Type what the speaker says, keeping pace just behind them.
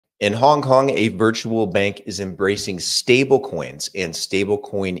In Hong Kong, a virtual bank is embracing stablecoins and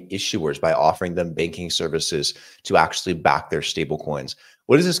stablecoin issuers by offering them banking services to actually back their stablecoins.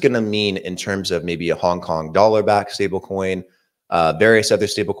 What is this going to mean in terms of maybe a Hong Kong dollar-backed stablecoin, various other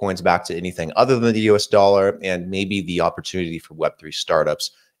stablecoins back to anything other than the US dollar, and maybe the opportunity for Web3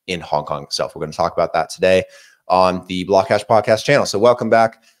 startups in Hong Kong itself? We're going to talk about that today on the Blockcash Podcast channel. So welcome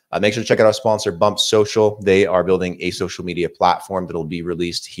back. Make sure to check out our sponsor, Bump Social. They are building a social media platform that will be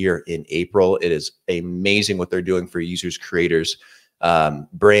released here in April. It is amazing what they're doing for users, creators,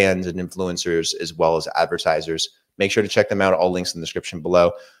 brands, and influencers, as well as advertisers. Make sure to check them out. All links in the description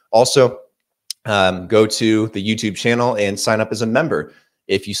below. Also, go to the YouTube channel and sign up as a member.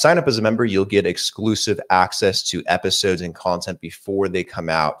 If you sign up as a member, you'll get exclusive access to episodes and content before they come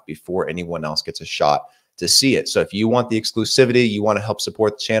out, before anyone else gets a shot to see it. So if you want the exclusivity, you want to help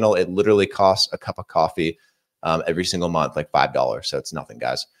support the channel, it literally costs a cup of coffee every single month, like $5. So it's nothing,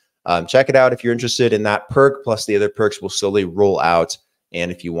 guys. Check it out if you're interested in that perk, plus the other perks will slowly roll out.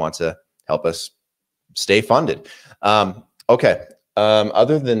 And if you want to help us stay funded. Okay.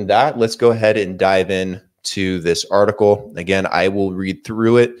 Other than that, let's go ahead and dive in to this article. Again, I will read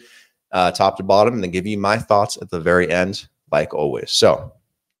through it top to bottom and then give you my thoughts at the very end, like always. So,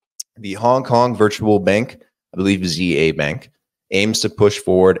 the Hong Kong Virtual Bank, I believe ZA Bank, aims to push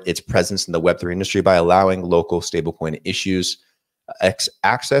forward its presence in the Web3 industry by allowing local stablecoin issuers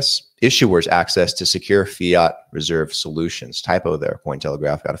access to secure fiat reserve solutions. Typo there,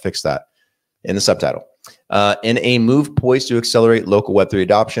 Cointelegraph. Got to fix that in the subtitle. In a move poised to accelerate local Web3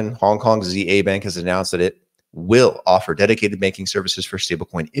 adoption, Hong Kong's ZA Bank has announced that it will offer dedicated banking services for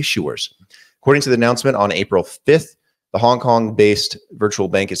stablecoin issuers. According to the announcement on April 5th, the Hong Kong-based virtual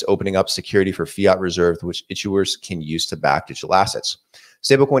bank is opening up security for fiat reserves, which issuers can use to back digital assets.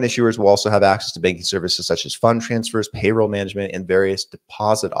 Stablecoin issuers will also have access to banking services such as fund transfers, payroll management, and various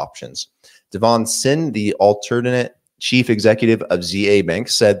deposit options. Devon Sin, the alternate chief executive of ZA Bank,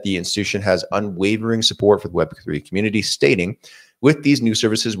 said the institution has unwavering support for the Web3 community, stating, "With these new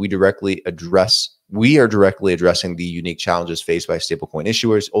services, we are directly addressing the unique challenges faced by stablecoin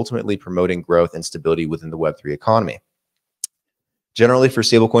issuers, ultimately promoting growth and stability within the Web3 economy. Generally, for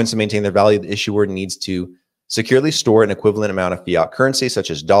stablecoins to maintain their value, the issuer needs to securely store an equivalent amount of fiat currency,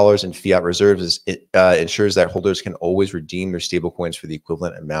 such as dollars and fiat reserves. It ensures that holders can always redeem their stablecoins for the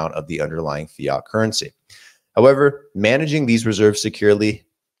equivalent amount of the underlying fiat currency. However, managing these reserves securely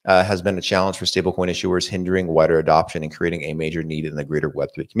has been a challenge for stablecoin issuers, hindering wider adoption and creating a major need in the greater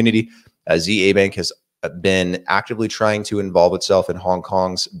Web3 community. ZA Bank has been actively trying to involve itself in Hong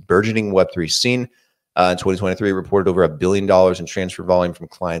Kong's burgeoning Web3 scene. In 2023, it reported over $1 billion in transfer volume from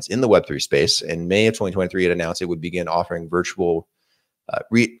clients in the Web3 space. In May of 2023, it announced it would begin offering retail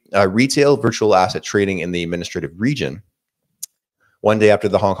virtual asset trading in the administrative region. One day after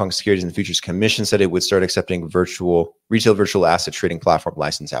the Hong Kong Securities and Futures Commission said it would start accepting retail virtual asset trading platform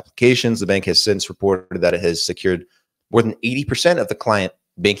license applications, the bank has since reported that it has secured more than 80% of the client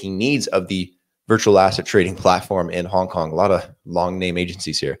banking needs of the virtual asset trading platform in Hong Kong. A lot of long name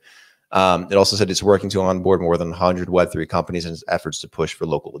agencies here. It also said it's working to onboard more than 100 Web3 companies in its efforts to push for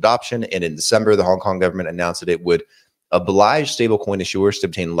local adoption. And in December, the Hong Kong government announced that it would oblige stablecoin issuers to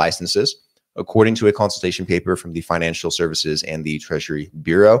obtain licenses, according to a consultation paper from the Financial Services and the Treasury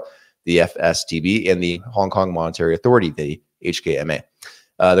Bureau, the FSTB, and the Hong Kong Monetary Authority, the HKMA.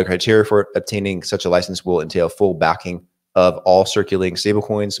 The criteria for obtaining such a license will entail full backing of all circulating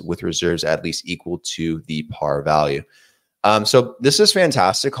stablecoins with reserves at least equal to the par value. So this is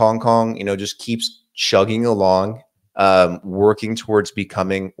fantastic. Hong Kong, just keeps chugging along, working towards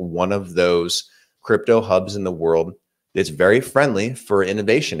becoming one of those crypto hubs in the world that's very friendly for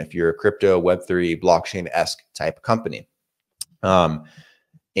innovation if you're a crypto, Web3, blockchain-esque type company.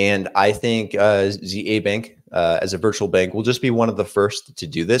 And I think ZA Bank, as a virtual bank, will just be one of the first to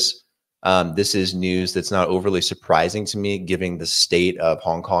do this. This is news that's not overly surprising to me, given the state of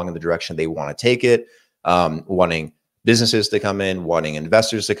Hong Kong and the direction they want to take it, wanting businesses to come in, wanting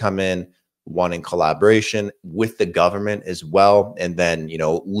investors to come in, wanting collaboration with the government as well, and then,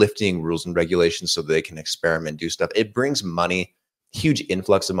 lifting rules and regulations so that they can experiment, do stuff. It brings money, huge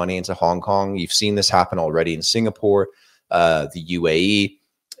influx of money into Hong Kong. You've seen this happen already in Singapore, the UAE,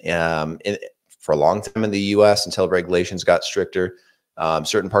 for a long time in the US until regulations got stricter.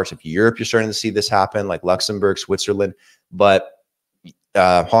 Certain parts of Europe, you're starting to see this happen, like Luxembourg, Switzerland. But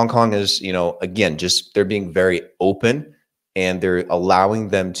Hong Kong is, again, they're being very open and they're allowing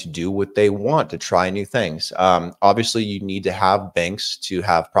them to do what they want, to try new things. Obviously, you need to have banks to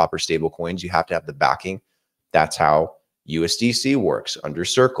have proper stable coins. You have to have the backing. That's how USDC works under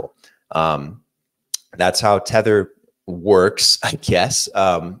Circle. That's how Tether works, I guess,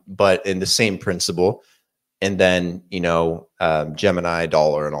 but in the same principle. And then, Gemini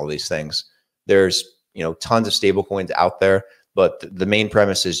dollar and all these things. There's, tons of stable coins out there, but the main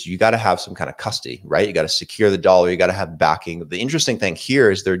premise is you got to have some kind of custody, right? You got to secure the dollar. You got to have backing. The interesting thing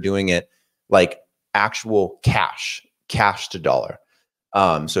here is they're doing it like actual cash to dollar.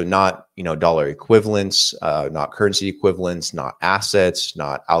 So not, dollar equivalents, not currency equivalents, not assets,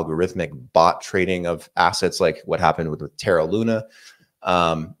 not algorithmic bot trading of assets like what happened with Terra Luna.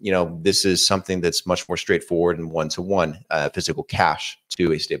 This is something that's much more straightforward and one-to-one physical cash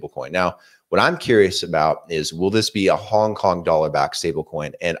to a stable coin. Now, what I'm curious about is, will this be a Hong Kong dollar-backed stable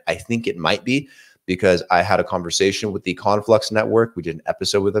coin? And I think it might be, because I had a conversation with the Conflux Network. We did an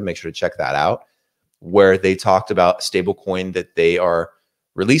episode with them. Make sure to check that out, where they talked about stable coin that they are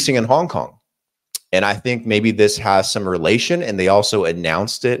releasing in Hong Kong. And I think maybe this has some relation, and they also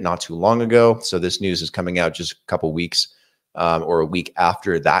announced it not too long ago. So this news is coming out just a couple weeks or a week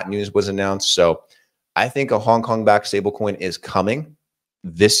after that news was announced. So I think a Hong Kong backed stablecoin is coming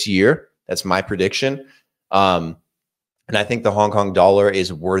this year. That's my prediction. And I think the Hong Kong dollar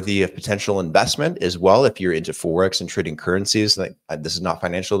is worthy of potential investment as well if you're into Forex and trading currencies. Like, this is not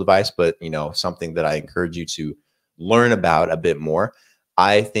financial advice, but something that I encourage you to learn about a bit more.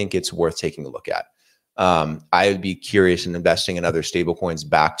 I think it's worth taking a look at. I would be curious in investing in other stable coins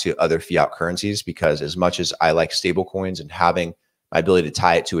back to other fiat currencies, because as much as I like stable coins and having my ability to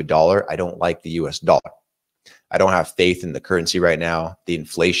tie it to a dollar, I don't like the US dollar. I don't have faith in the currency right now. The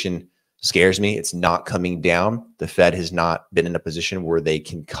inflation scares me. It's not coming down. The Fed has not been in a position where they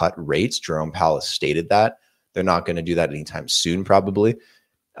can cut rates. Jerome Powell has stated that. They're not going to do that anytime soon, probably.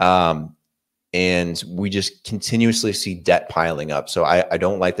 And we just continuously see debt piling up. So I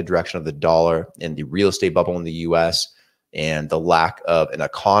don't like the direction of the dollar and the real estate bubble in the US and the lack of an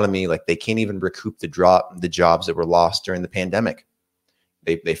economy. Like, they can't even recoup the jobs that were lost during the pandemic.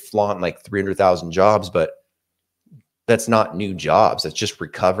 They flaunt like 300,000 jobs, but that's not new jobs. That's just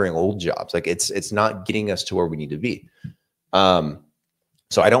recovering old jobs. Like, it's not getting us to where we need to be.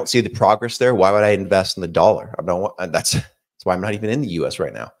 So I don't see the progress there. Why would I invest in the dollar? That's why I'm not even in the US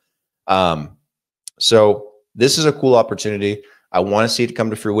right now. So this is a cool opportunity. I want to see it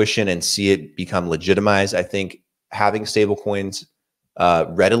come to fruition and see it become legitimized. I think having stable coins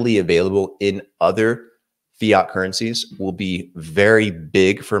readily available in other fiat currencies will be very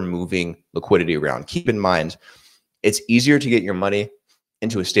big for moving liquidity around. Keep in mind, it's easier to get your money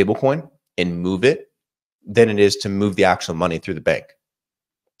into a stable coin and move it than it is to move the actual money through the bank.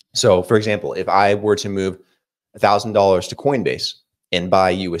 So for example, if I were to move $1,000 to Coinbase and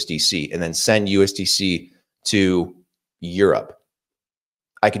buy USDC and then send USDC to Europe,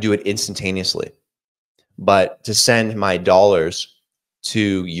 I could do it instantaneously. But to send my dollars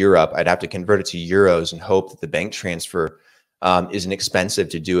to Europe, I'd have to convert it to euros and hope that the bank transfer isn't expensive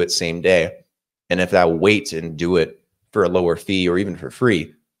to do it same day. And if I wait and do it for a lower fee or even for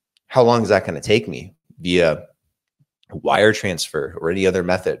free, how long is that going to take me via wire transfer or any other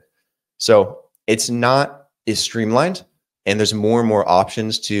method? So it's not as streamlined. And there's more and more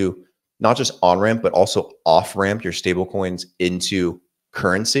options to not just on-ramp, but also off-ramp your stablecoins into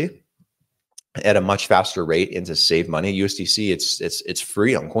currency at a much faster rate and to save money. USDC, it's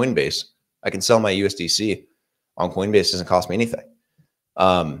free on Coinbase. I can sell my USDC on Coinbase. It doesn't cost me anything.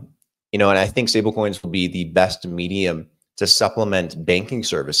 And I think stablecoins will be the best medium to supplement banking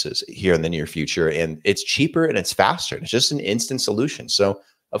services here in the near future. And it's cheaper and it's faster. It's just an instant solution. So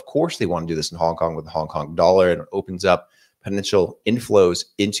of course they want to do this in Hong Kong with the Hong Kong dollar, and it opens up potential inflows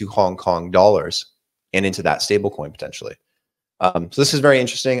into Hong Kong dollars and into that stablecoin potentially. So this is very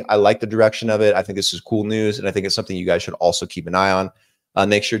interesting. I like the direction of it. I think this is cool news, and I think it's something you guys should also keep an eye on.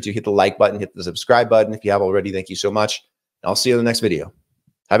 Make sure to hit the like button, hit the subscribe button if you have already. Thank you so much. And I'll see you in the next video.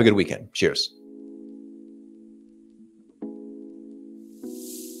 Have a good weekend. Cheers.